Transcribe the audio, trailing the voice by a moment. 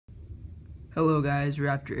Hello guys,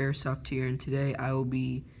 Raptor Airsoft here, and today I will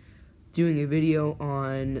be doing a video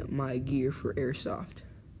on my gear for Airsoft.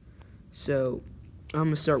 So, I'm going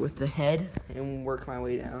to start with the head and work my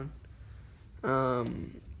way down.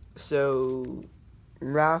 So,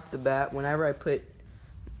 right off the bat, whenever I put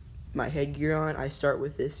my headgear on, I start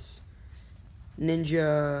with this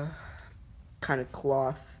ninja kind of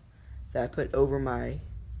cloth that I put over my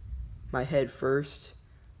head first.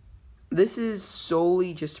 This is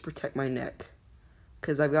solely just to protect my neck,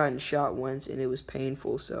 because I've gotten shot once and it was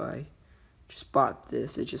painful, so I just bought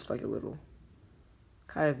this. It's just like a little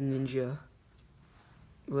kind of ninja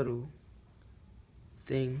little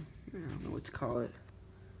thing. I don't know what to call it.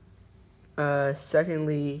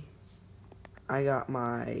 Secondly, I got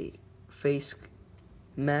my face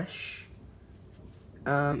mesh.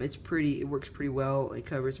 It works pretty well. It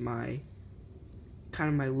covers my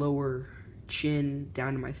lower chin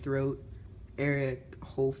down to my throat area,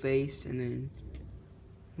 whole face, and then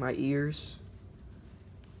my ears.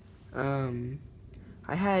 When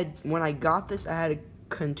I got this, I had to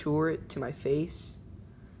contour it to my face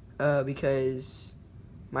because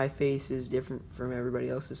my face is different from everybody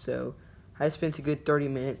else's, so I spent a good 30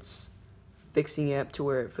 minutes fixing it up to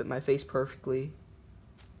where it fit my face perfectly.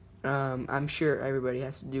 I'm sure everybody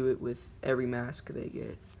has to do it with every mask they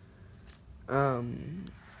get.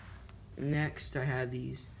 Next, I have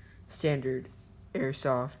these standard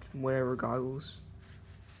Airsoft whatever goggles.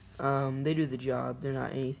 They do the job. They're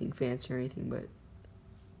not anything fancy or anything, but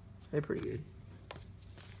they're pretty good.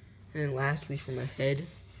 And then lastly, for my head,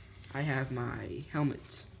 I have my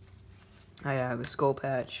helmets. I have a skull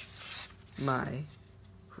patch, my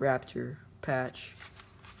Raptor patch,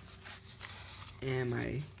 and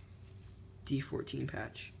my D14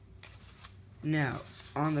 patch. Now,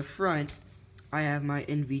 on the front, I have my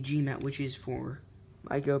NVG mount, which is for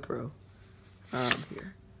my GoPro.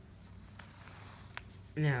 Here.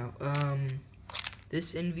 Now,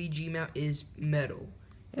 this NVG mount is metal,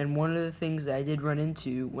 and one of the things that I did run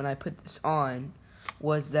into when I put this on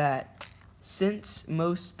was that since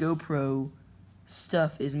most GoPro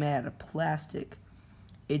stuff is made out of plastic,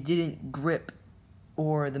 it didn't grip,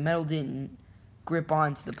 or the metal didn't grip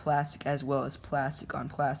onto the plastic as well as plastic on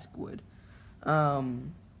plastic would.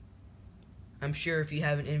 I'm sure if you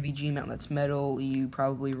have an NVG mount that's metal, you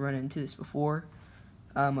probably run into this before.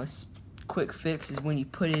 A quick fix is when you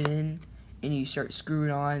put it in and you start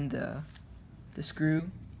screwing on the screw.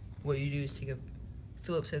 What you do is take a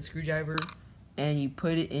Phillips head screwdriver and you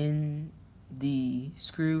put it in the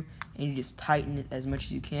screw and you just tighten it as much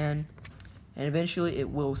as you can, and eventually it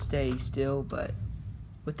will stay still, but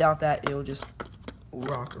without that it'll just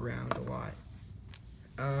rock around a lot.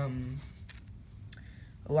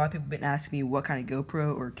 A lot of people have been asking me what kind of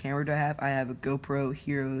GoPro or camera do I have. I have a GoPro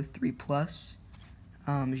Hero 3 Plus.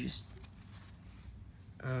 It's just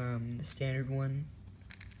the standard one.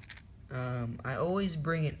 I always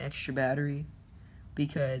bring an extra battery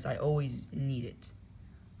because I always need it.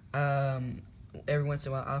 Every once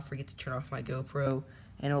in a while I'll forget to turn off my GoPro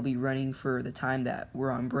and it'll be running for the time that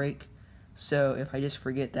we're on break. So if I just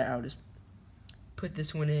forget that, I'll just put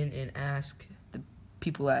this one in and ask the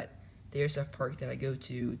people at the Airsoft park that I go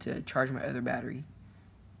to charge my other battery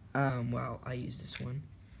while I use this one.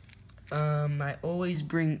 I always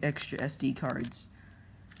bring extra SD cards.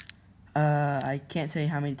 I can't tell you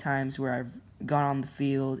how many times where I've gone on the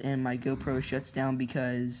field and my GoPro shuts down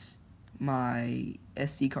because my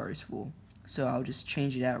SD card is full. So I'll just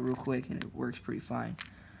change it out real quick and it works pretty fine.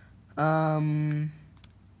 Yeah.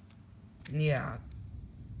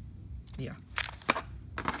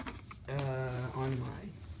 On my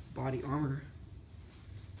body armor.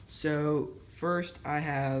 So first I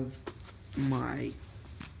have my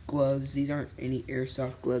gloves. These aren't any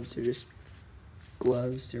Airsoft gloves, they're just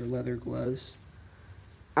gloves. They're leather gloves.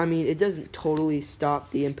 I mean, it doesn't totally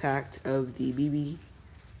stop the impact of the BB,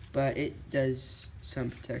 but it does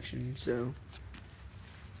some protection, so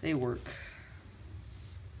they work.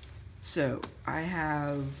 So I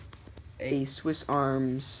have a Swiss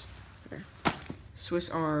Arms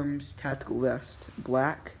tactical vest,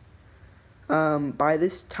 black. By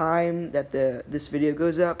this time that this video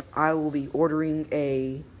goes up, I will be ordering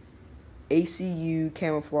a ACU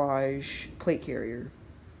camouflage plate carrier,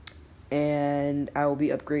 and I will be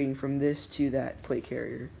upgrading from this to that plate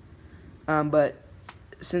carrier. But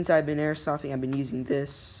since I've been airsofting, I've been using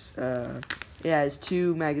this. It has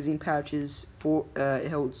 2 magazine pouches. It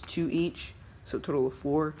holds 2 each, so a total of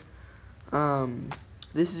 4.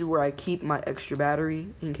 This is where I keep my extra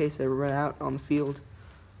battery in case I run out on the field.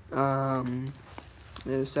 The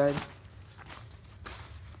other side.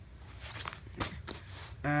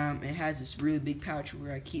 It has this really big pouch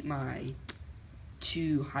where I keep my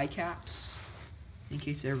 2 high caps in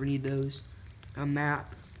case I ever need those, a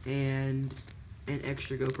map, and an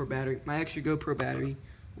extra GoPro battery. My extra GoPro battery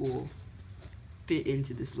will fit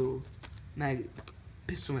into this little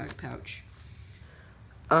pistol mag pouch.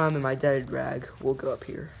 And my dead rag will go up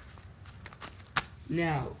here.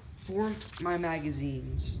 Now, for my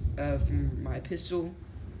magazines from my pistol,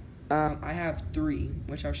 I have 3,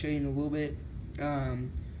 which I'll show you in a little bit.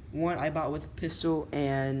 One I bought with a pistol,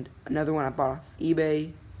 and another one I bought off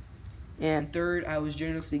eBay. And third, I was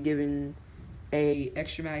generously given a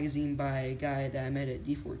extra magazine by a guy that I met at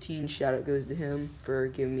D14. Shout out goes to him for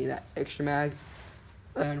giving me that extra mag.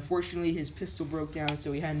 Unfortunately, his pistol broke down,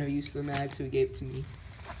 so he had no use for the mag, so he gave it to me.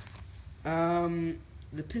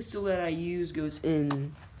 The pistol that I use goes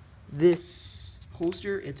in this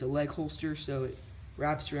holster. It's a leg holster, so it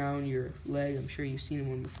wraps around your leg. I'm sure you've seen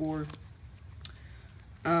one before.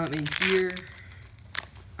 In here,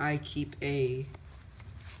 I keep a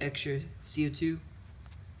extra CO2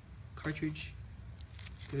 cartridge,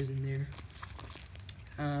 which goes in there.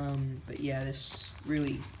 But yeah, this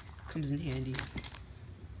really comes in handy.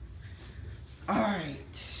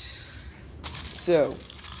 Alright, so,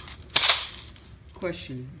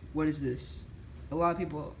 question, what is this? A lot of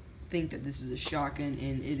people think that this is a shotgun,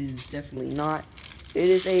 and it is definitely not. It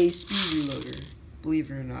is a speed reloader,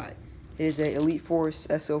 believe it or not. It is a Elite Force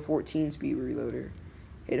SO14 speed reloader.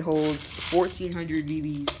 It holds 1,400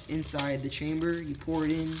 BBs inside the chamber. You pour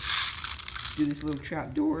it in through this little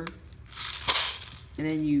trap door, and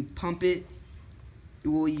then you pump it.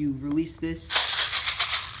 Well, you release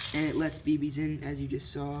this, and it lets BBs in, as you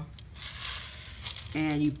just saw.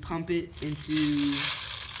 And you pump it into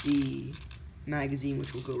the magazine,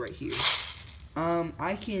 which will go right here.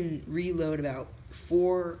 I can reload about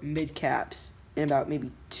 4 mid caps in about maybe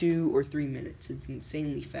 2 or 3 minutes. It's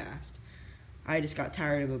insanely fast. I just got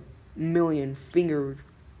tired of a million finger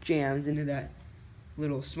jams into that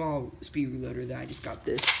little small speed reloader that I just got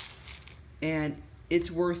this. And it's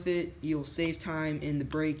worth it. You'll save time in the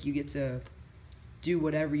break. You get to do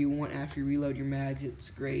whatever you want after you reload your mags. It's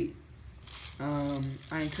great. I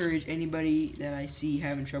encourage anybody that I see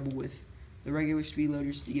having trouble with the regular speed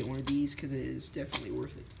loaders to get one of these, because it is definitely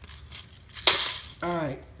worth it.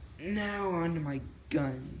 Alright, now on to my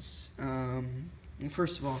guns. Well,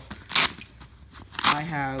 first of all, I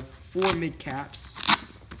have 4 mid caps.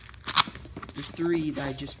 The 3 that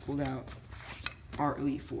I just pulled out are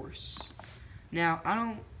Elite Force. Now,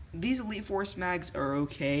 these Elite Force mags are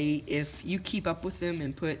okay if you keep up with them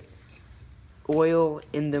and put oil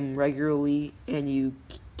in them regularly, and you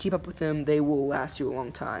keep up with them. They will last you a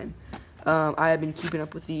long time. I have been keeping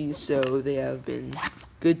up with these, so they have been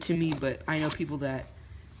good to me, but I know people that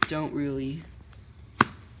don't really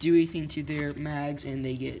do anything to their mags, and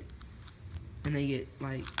they get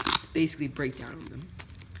like basically breakdown on them.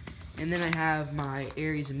 And then I have my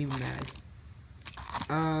Ares Amoeba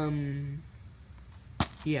mag.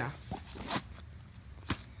 Yeah.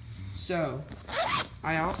 So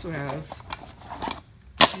I also have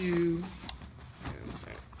two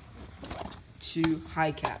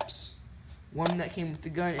high caps. One that came with the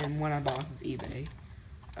gun and one I bought off of eBay.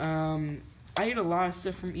 I get a lot of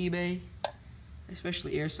stuff from eBay,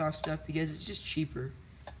 especially airsoft stuff, because it's just cheaper.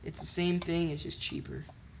 It's the same thing, it's just cheaper.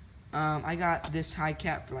 I got this high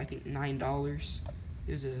cap for I think $9.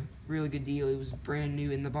 It was a really good deal. It was brand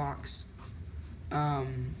new in the box.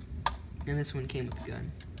 And this one came with the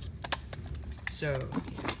gun. So,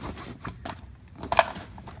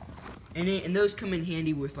 and those come in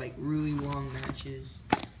handy with like really long matches.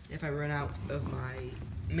 If I run out of my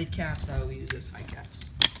mid caps, I will use those high caps.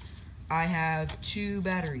 I have 2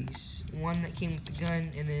 batteries. One that came with the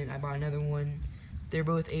gun, and then I bought another one. They're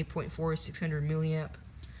both 8.4, 600 milliamp.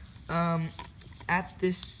 At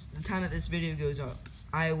the time that this video goes up,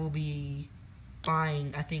 I will be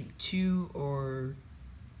buying, I think 1 or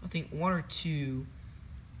 2,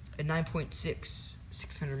 a 9.6,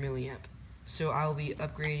 600 milliamp. So I will be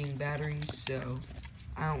upgrading batteries, so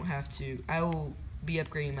I will be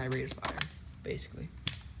upgrading my rate of fire, basically.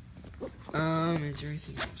 Is there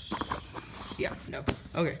anything else? Yeah, no.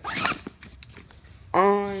 Okay.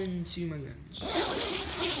 On to my guns.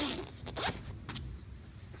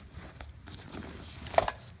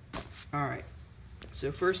 Alright.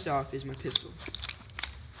 So first off is my pistol.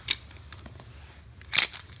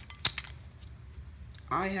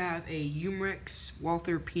 I have a Umrex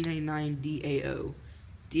Walther P99 DAO.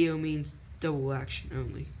 DAO means double action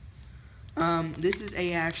only. This is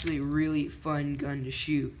a actually really fun gun to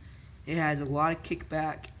shoot. It has a lot of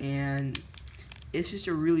kickback, and it's just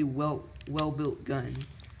a really well built gun.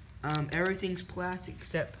 Everything's plastic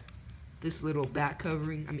except this little back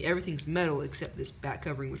covering. I mean, everything's metal except this back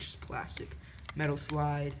covering, which is plastic. Metal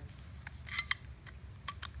slide.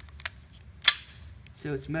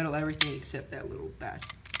 So it's metal everything except that little back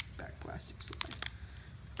plastic slide.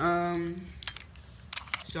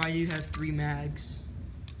 So I do have 3 mags.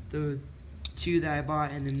 The 2 that I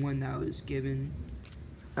bought and then 1 that I was given.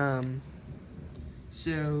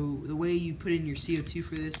 So the way you put in your CO2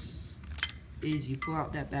 for this is you pull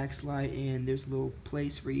out that back slide and there's a little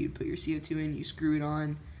place for you to put your CO2 in. You screw it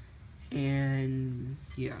on, and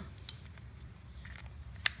yeah.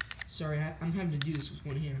 Sorry, I'm having to do this with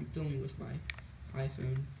one hand. I'm filming with my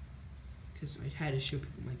iPhone because I had to show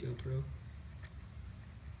people my GoPro.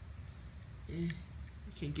 I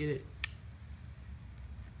can't get it.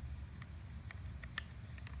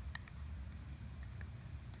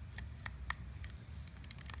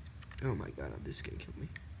 Oh my god, this is gonna kill me.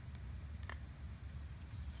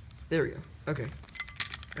 There we go. Okay.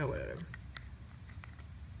 Oh, whatever.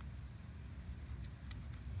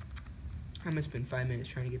 I'm gonna spend 5 minutes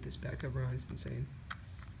trying to get this back cover on. It's insane.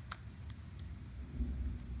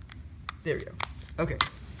 There we go. Okay,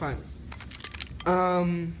 finally.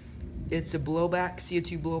 It's a blowback,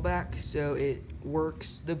 CO2 blowback, so it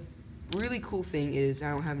works. The really cool thing is, I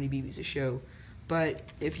don't have any BBs to show, but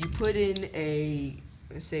if you put in a,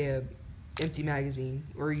 let's say a empty magazine,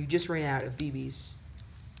 or you just ran out of BBs,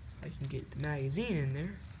 I can get the magazine in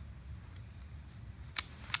there.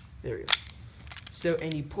 There we go. So,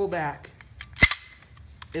 and you pull back,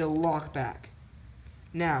 it'll lock back.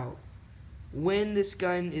 Now, when this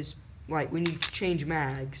gun is, like, when you change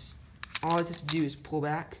mags, all you have to do is pull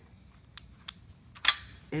back,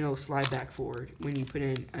 and it'll slide back forward when you put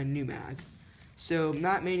in a new mag. So,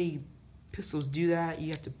 not many pistols do that.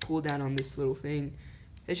 You have to pull down on this little thing.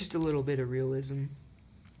 It's just a little bit of realism.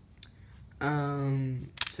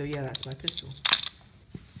 So yeah, that's my pistol.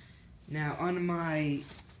 Now, on my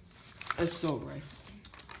assault rifle.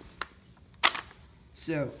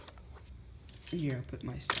 So, here, I'll put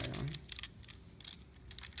my sight on.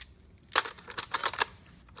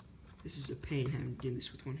 This is a pain having to do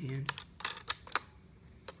this with one hand.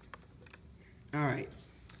 Alright.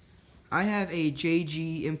 I have a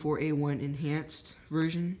JG M4A1 enhanced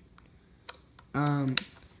version.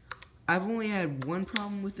 I've only had one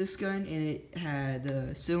problem with this gun, and it had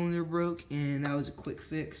the cylinder broke, and that was a quick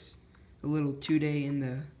fix. A little 2-day in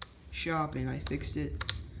the shop, and I fixed it.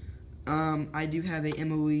 I do have a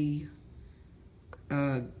MOE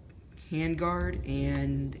handguard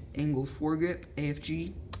and angled foregrip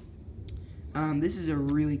AFG. This is a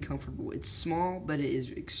really comfortable. It's small, but it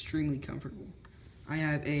is extremely comfortable. I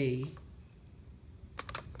have a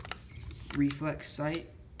reflex sight.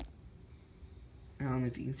 I don't know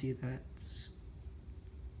if you can see that.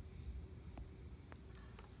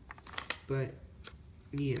 But,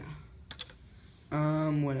 yeah.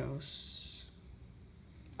 What else?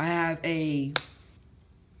 I have a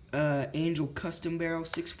Angel Custom Barrel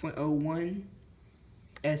 6.01.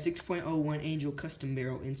 A 6.01 Angel Custom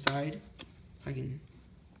Barrel inside. If I can...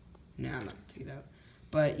 Nah, I'm not gonna take it out.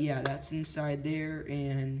 But, yeah, that's inside there,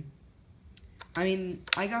 and... I mean,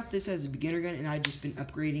 I got this as a beginner gun, and I've just been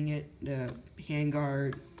upgrading it. The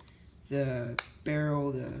handguard, the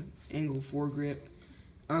barrel, the angled foregrip.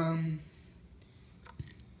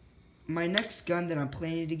 My next gun that I'm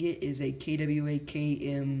planning to get is a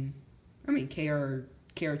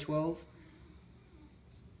KR12,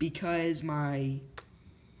 because my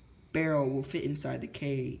barrel will fit inside the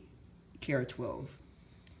KR12.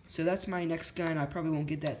 So that's my next gun. I probably won't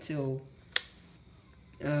get that till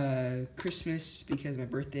Christmas, because my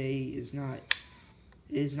birthday is not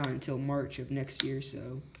until March of next year,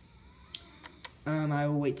 so I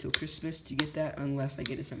will wait till Christmas to get that, unless I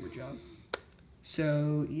get a summer job.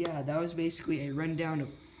 So yeah, that was basically a rundown of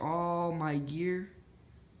all my gear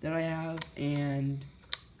that I have, and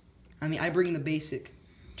I mean, I bring the basic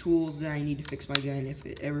tools that I need to fix my gun if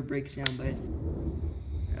it ever breaks down, but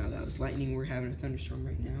that was lightning. We're having a thunderstorm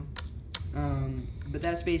right now. But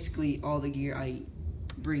that's basically all the gear I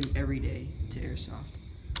bring every day to Airsoft.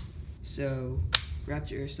 So,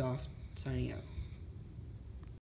 Raptor Airsoft, signing out.